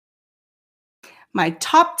my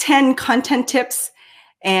top 10 content tips.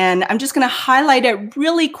 And I'm just going to highlight it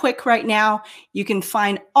really quick right now. You can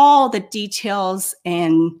find all the details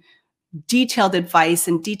and detailed advice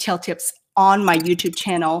and detailed tips on my YouTube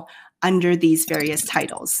channel under these various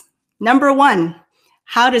titles. Number 1,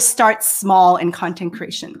 how to start small in content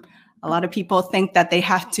creation. A lot of people think that they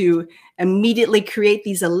have to immediately create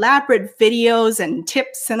these elaborate videos and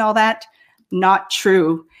tips and all that. Not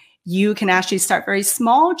true. You can actually start very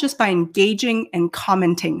small just by engaging and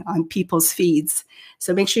commenting on people's feeds.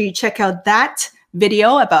 So make sure you check out that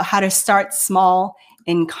video about how to start small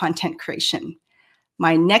in content creation.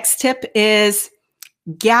 My next tip is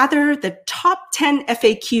gather the top 10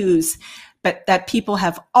 FAQs that people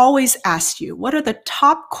have always asked you. What are the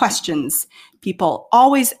top questions people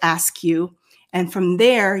always ask you? And from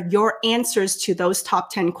there, your answers to those top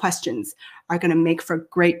 10 questions are going to make for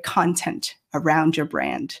great content around your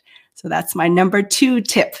brand. So that's my number 2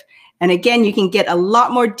 tip. And again, you can get a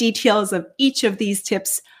lot more details of each of these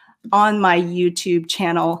tips on my YouTube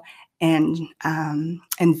channel and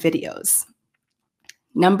videos.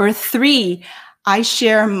 Number 3, I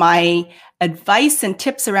share my advice and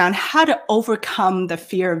tips around how to overcome the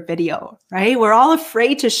fear of video, right? We're all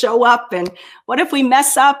afraid to show up, and what if we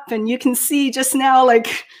mess up? And you can see just now,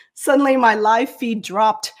 like suddenly my live feed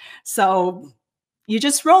dropped. So you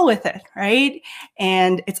just roll with it, right?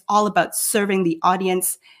 And it's all about serving the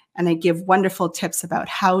audience. And I give wonderful tips about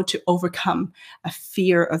how to overcome a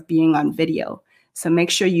fear of being on video. So make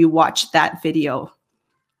sure you watch that video.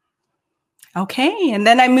 Okay, and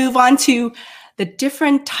then I move on to the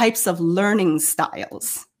different types of learning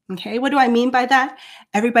styles. Okay, what do I mean by that?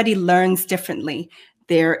 Everybody learns differently.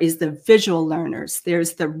 There is the visual learners.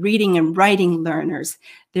 There's the reading and writing learners.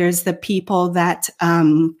 There's the people that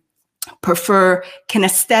prefer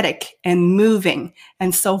kinesthetic and moving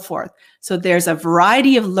and so forth. So there's a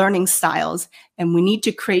variety of learning styles, and we need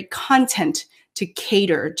to create content to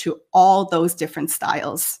cater to all those different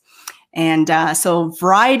styles. And so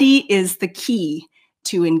variety is the key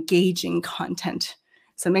to engaging content.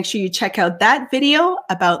 So make sure you check out that video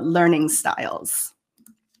about learning styles.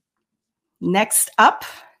 Next up,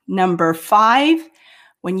 number 5,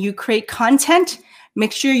 when you create content,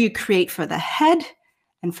 make sure you create for the head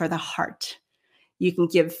and for the heart. You can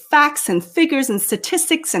give facts and figures and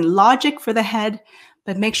statistics and logic for the head,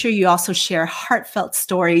 but make sure you also share heartfelt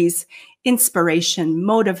stories, inspiration,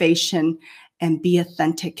 motivation, and be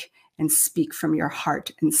authentic and speak from your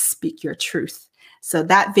heart and speak your truth. So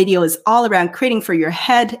that video is all around creating for your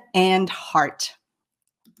head and heart.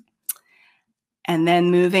 And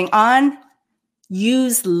then moving on,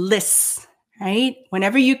 use lists, right?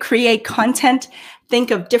 Whenever you create content,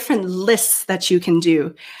 think of different lists that you can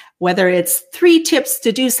do, whether it's 3 tips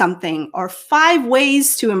to do something, or 5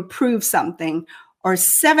 ways to improve something, or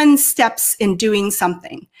 7 steps in doing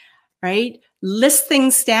something, right? List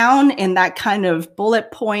things down in that kind of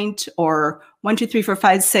bullet point or 1, 2, 3, 4,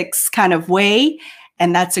 5, 6 kind of way.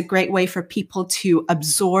 And that's a great way for people to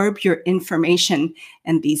absorb your information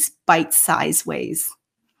in these bite-sized ways.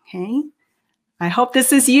 Okay. I hope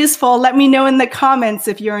this is useful. Let me know in the comments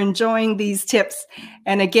if you're enjoying these tips.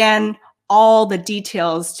 And again, all the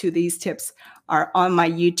details to these tips are on my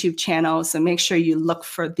YouTube channel. So make sure you look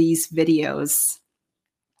for these videos.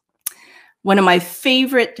 One of my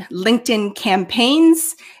favorite LinkedIn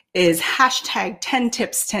campaigns is hashtag 10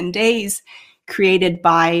 tips, 10 days, created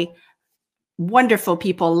by wonderful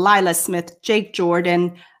people, Lila Smith, Jake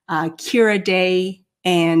Jordan, Kira Day,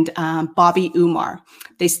 and Bobby Umar.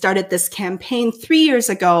 They started this campaign 3 years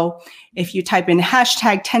ago. If you type in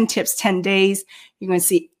hashtag 10 tips, 10 days, you're going to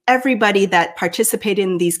see everybody that participated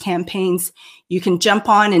in these campaigns. You can jump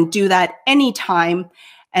on and do that anytime.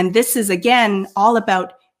 And this is, again, all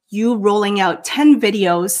about you rolling out 10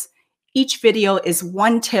 videos. Each video is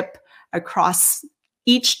 1 tip across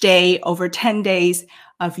each day over 10 days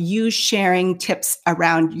of you sharing tips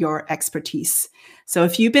around your expertise. So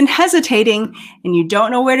if you've been hesitating and you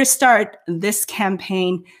don't know where to start, this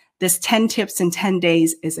campaign, this 10 tips in 10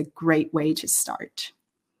 days is a great way to start.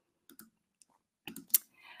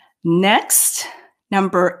 Next,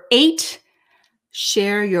 number 8,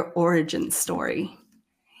 share your origin story.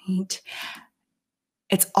 Right?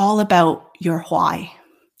 It's all about your why.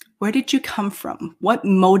 Where did you come from? What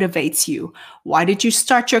motivates you? Why did you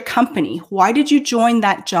start your company? Why did you join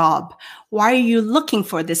that job? Why are you looking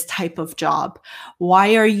for this type of job?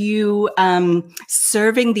 Why are you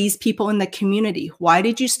serving these people in the community? Why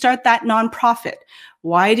did you start that nonprofit?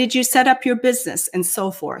 Why did you set up your business? And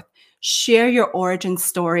so forth. Share your origin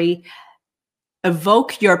story.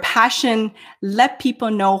 evoke your passion, let people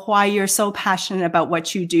know why you're so passionate about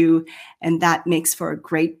what you do, and that makes for a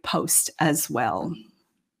great post as well.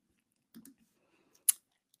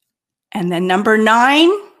 And then number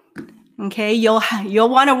 9, okay, you'll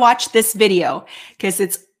want to watch this video because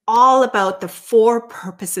it's all about the 4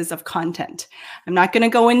 purposes of content. I'm not going to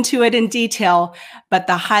go into it in detail, but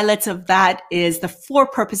the highlights of that is the 4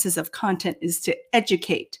 purposes of content is to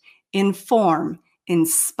educate, inform,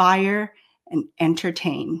 inspire, and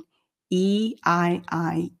entertain.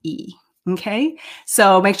 EIIE. Okay,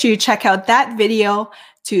 so make sure you check out that video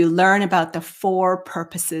to learn about the 4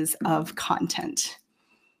 purposes of content.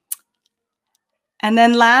 And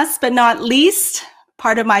then last but not least,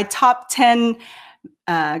 part of my top 10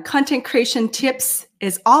 content creation tips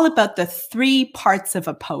is all about the 3 parts of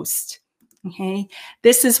a post. Okay,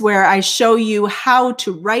 this is where I show you how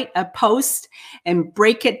to write a post and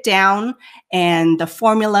break it down, and the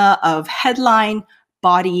formula of headline,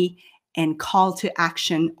 body, and call to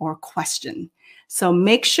action or question. So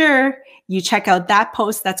make sure you check out that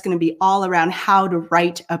post. That's going to be all around how to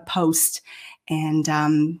write a post,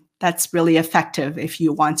 and that's really effective if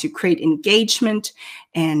you want to create engagement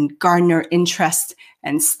and garner interest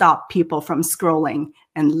and stop people from scrolling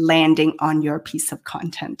and landing on your piece of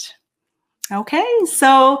content. Okay,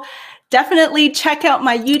 so definitely check out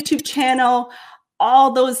my YouTube channel.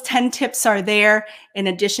 All those 10 tips are there, in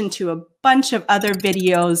addition to a bunch of other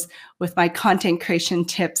videos with my content creation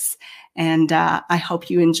tips. And I hope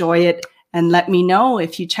you enjoy it, and let me know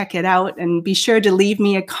if you check it out, and be sure to leave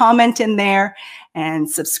me a comment in there and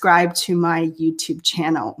subscribe to my YouTube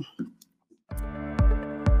channel.